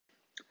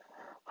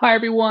Hi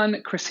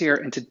everyone, Chris here,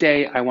 and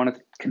today I want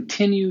to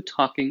continue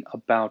talking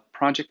about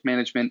project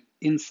management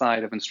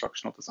inside of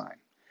instructional design.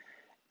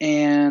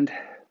 And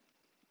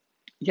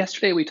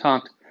yesterday we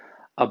talked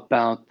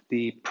about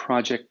the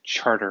project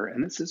charter,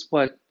 and this is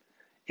what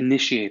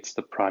initiates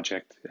the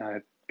project,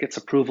 gets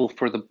approval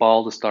for the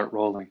ball to start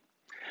rolling.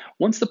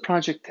 Once the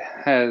project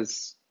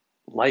has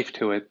life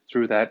to it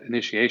through that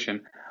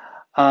initiation,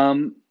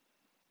 um,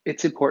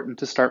 it's important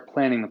to start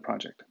planning the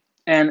project.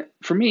 And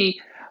for me,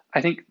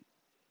 I think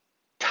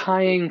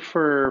tying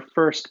for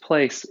first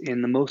place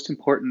in the most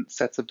important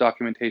sets of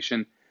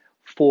documentation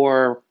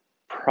for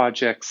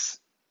projects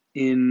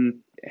in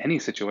any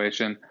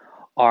situation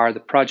are the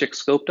project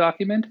scope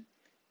document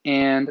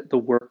and the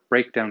work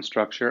breakdown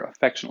structure,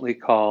 affectionately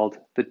called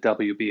the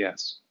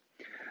WBS.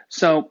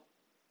 So,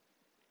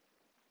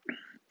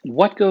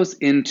 what goes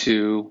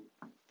into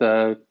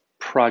the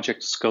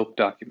project scope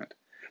document?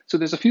 So,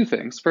 there's a few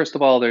things. First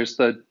of all, there's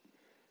the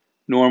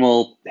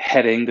normal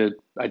heading to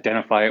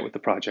identify it with the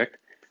project.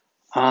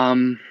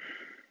 Um,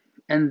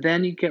 And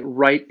then you get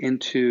right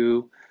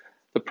into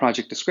the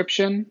project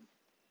description,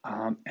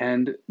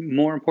 and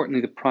more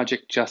importantly, the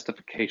project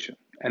justification.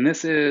 And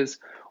this is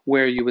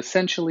where you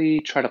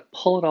essentially try to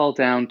pull it all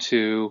down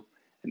to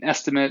an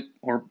estimate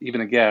or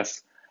even a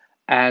guess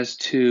as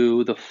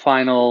to the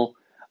final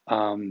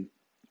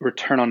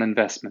return on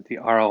investment, the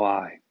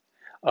ROI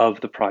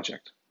of the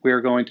project.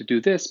 We're going to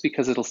do this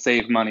because it'll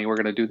save money. We're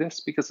going to do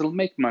this because it'll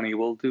make money.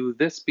 We'll do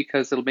this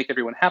because it'll make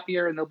everyone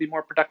happier and they'll be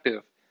more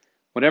productive.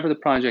 Whatever the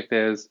project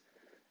is,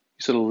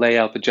 sort of lay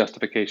out the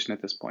justification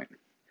at this point.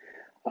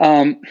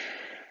 Um,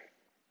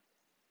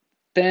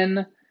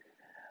 then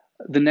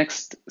the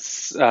next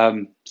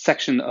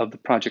section of the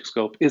project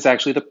scope is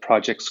actually the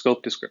project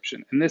scope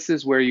description. And this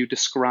is where you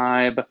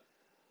describe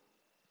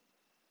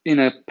in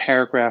a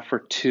paragraph or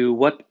two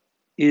what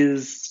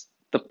is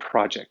the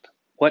project?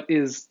 What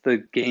is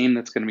the game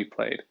that's going to be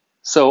played?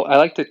 So I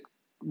like to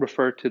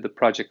refer to the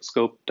project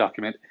scope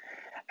document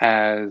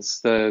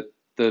as the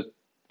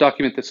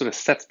document that sort of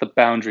sets the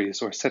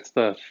boundaries or sets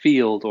the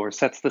field or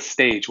sets the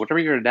stage, whatever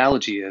your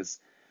analogy is.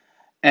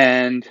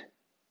 And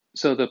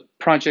so the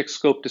project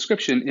scope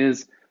description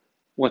is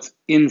what's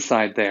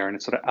inside there, and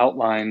it sort of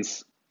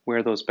outlines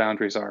where those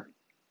boundaries are.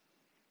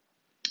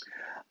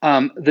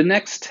 The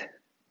next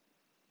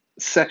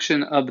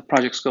section of the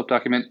project scope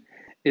document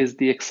is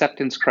the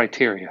acceptance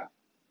criteria.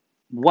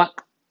 What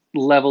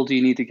level do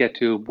you need to get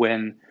to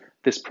when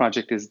this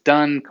project is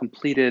done,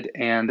 completed,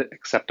 and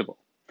acceptable?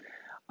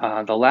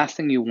 The last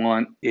thing you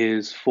want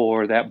is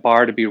for that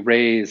bar to be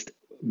raised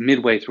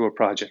midway through a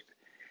project.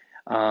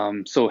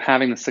 So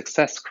having the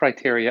success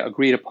criteria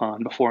agreed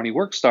upon before any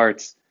work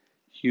starts,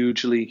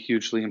 hugely,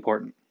 hugely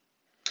important.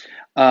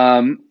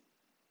 Right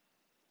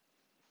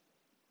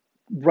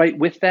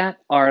with that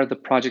are the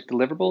project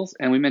deliverables,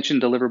 and we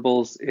mentioned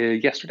deliverables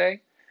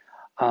yesterday.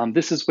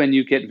 This is when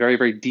you get very,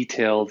 very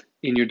detailed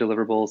in your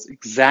deliverables.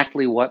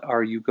 Exactly what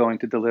are you going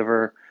to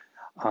deliver,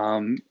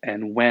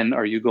 and when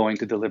are you going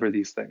to deliver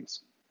these things?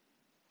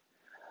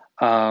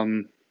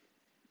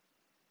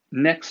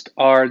 Next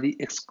are the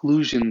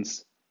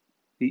exclusions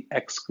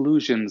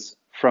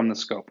from the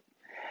scope.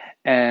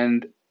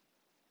 And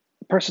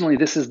personally,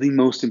 this is the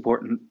most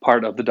important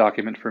part of the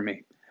document for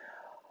me.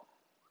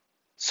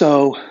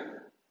 So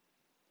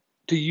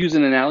to use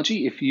an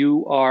analogy, if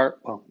you are,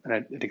 well,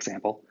 an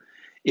example,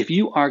 if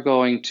you are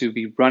going to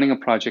be running a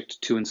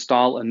project to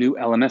install a new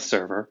LMS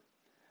server,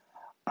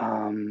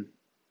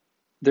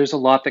 there's a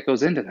lot that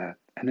goes into that,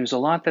 and there's a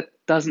lot that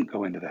doesn't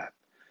go into that.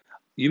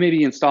 You may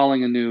be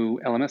installing a new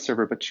LMS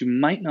server, but you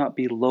might not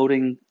be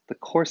loading the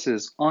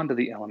courses onto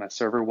the LMS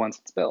server once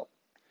it's built.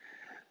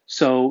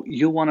 So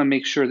you'll want to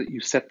make sure that you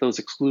set those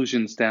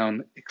exclusions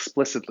down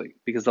explicitly,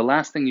 because the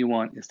last thing you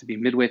want is to be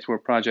midway through a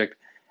project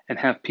and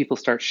have people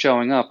start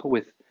showing up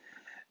with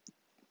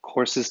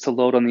courses to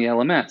load on the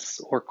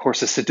LMS or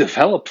courses to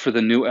develop for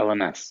the new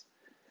LMS.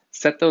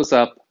 Set those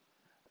up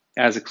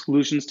as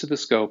exclusions to the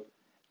scope,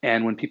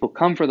 and when people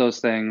come for those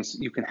things,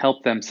 you can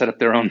help them set up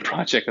their own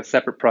project, a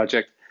separate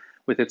project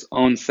with its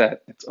own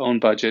set, its own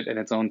budget, and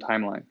its own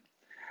timeline.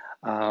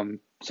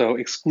 So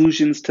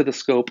exclusions to the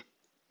scope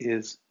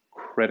is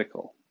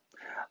critical.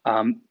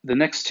 The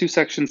next two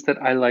sections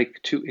that I like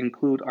to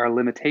include are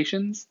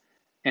limitations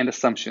and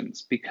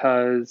assumptions,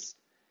 because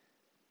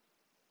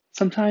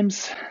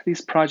sometimes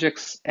these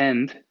projects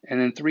end and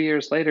then 3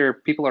 years later,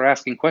 people are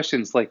asking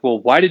questions like, well,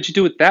 why did you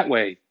do it that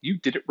way? You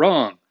did it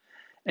wrong.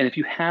 And if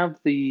you have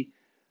the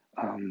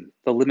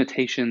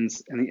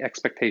limitations and the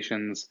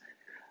expectations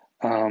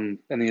and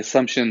the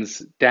assumptions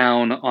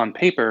down on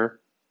paper,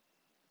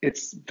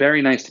 it's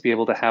very nice to be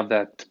able to have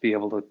that, to be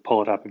able to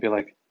pull it up and be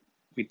like,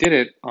 we did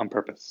it on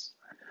purpose.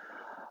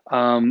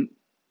 So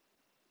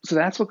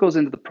that's what goes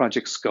into the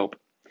project scope.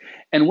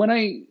 And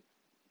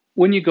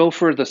when you go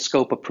for the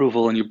scope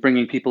approval and you're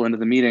bringing people into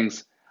the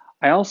meetings,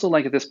 I also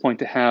like at this point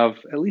to have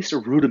at least a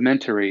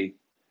rudimentary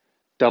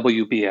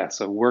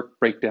WBS, a work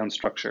breakdown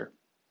structure.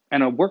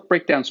 And a work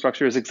breakdown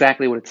structure is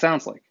exactly what it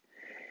sounds like.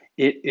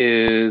 It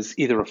is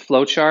either a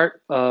flow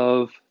chart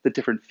of the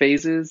different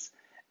phases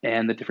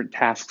and the different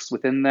tasks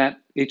within that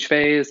each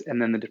phase,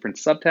 and then the different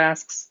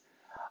subtasks.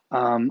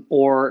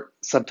 Or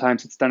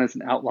sometimes it's done as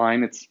an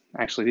outline. It's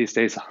actually these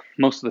days,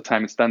 most of the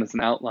time it's done as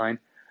an outline.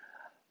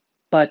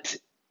 But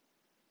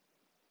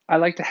I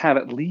like to have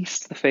at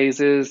least the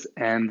phases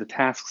and the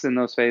tasks in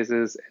those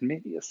phases and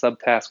maybe a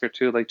subtask or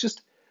two, like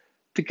just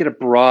to get a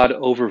broad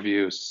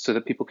overview so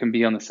that people can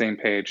be on the same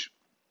page.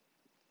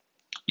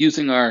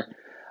 Using our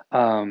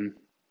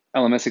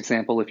LMS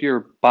example, if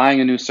you're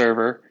buying a new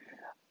server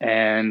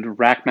and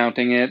rack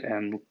mounting it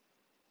and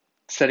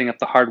setting up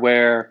the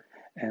hardware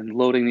and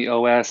loading the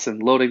OS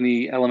and loading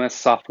the LMS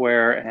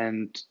software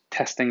and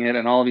testing it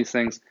and all of these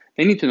things,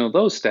 they need to know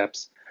those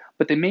steps,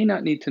 but they may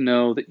not need to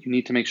know that you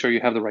need to make sure you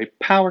have the right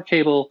power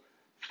cable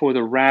for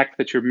the rack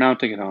that you're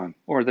mounting it on,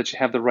 or that you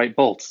have the right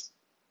bolts.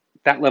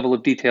 That level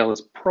of detail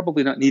is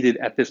probably not needed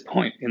at this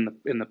point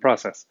in the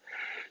process.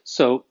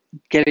 So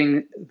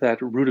getting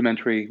that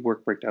rudimentary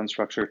work breakdown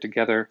structure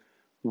together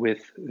with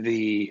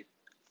the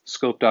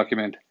scope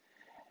document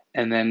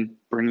and then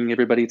bringing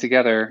everybody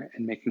together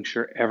and making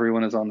sure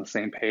everyone is on the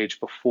same page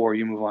before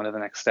you move on to the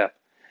next step,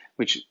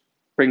 which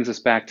brings us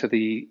back to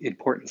the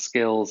important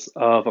skills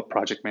of a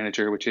project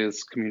manager, which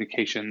is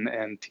communication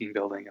and team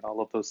building and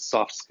all of those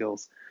soft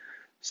skills.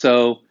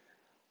 So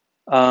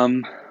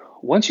um,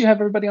 once you have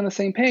everybody on the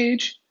same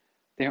page,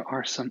 there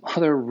are some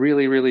other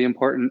really, really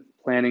important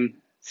planning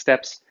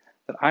steps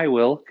that I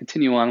will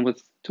continue on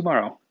with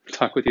tomorrow.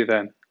 Talk with you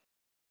then.